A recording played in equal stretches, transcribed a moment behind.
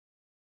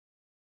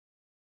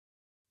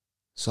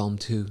Psalm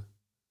 2,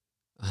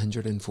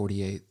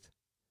 148th,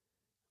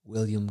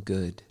 William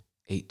Goode,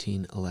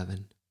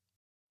 1811.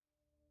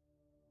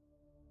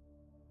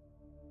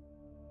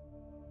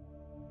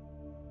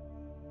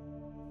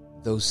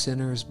 Though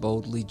sinners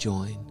boldly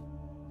join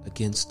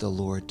against the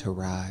Lord to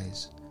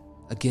rise,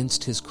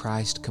 against his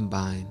Christ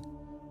combine,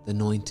 the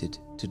anointed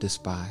to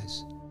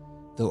despise.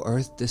 Though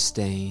earth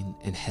disdain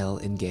and hell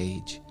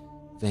engage,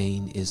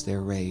 vain is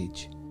their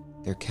rage,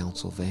 their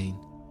counsel vain.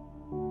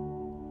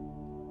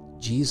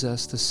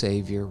 Jesus the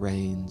Savior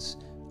reigns,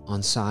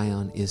 on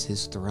Sion is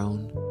his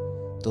throne.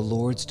 The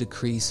Lord's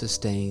decree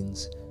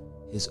sustains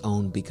his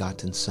own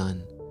begotten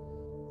Son.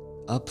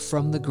 Up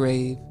from the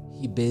grave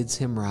he bids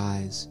him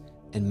rise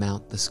and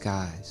mount the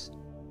skies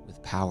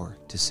with power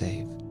to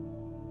save.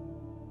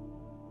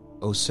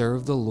 O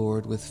serve the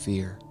Lord with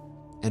fear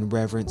and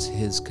reverence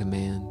his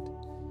command.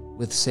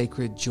 With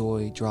sacred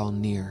joy draw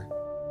near,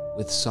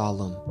 with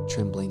solemn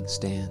trembling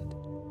stand.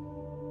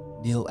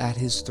 Kneel at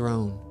his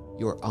throne,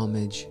 your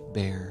homage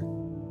bear,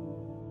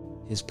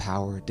 his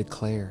power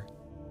declare,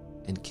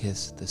 and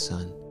kiss the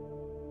Son.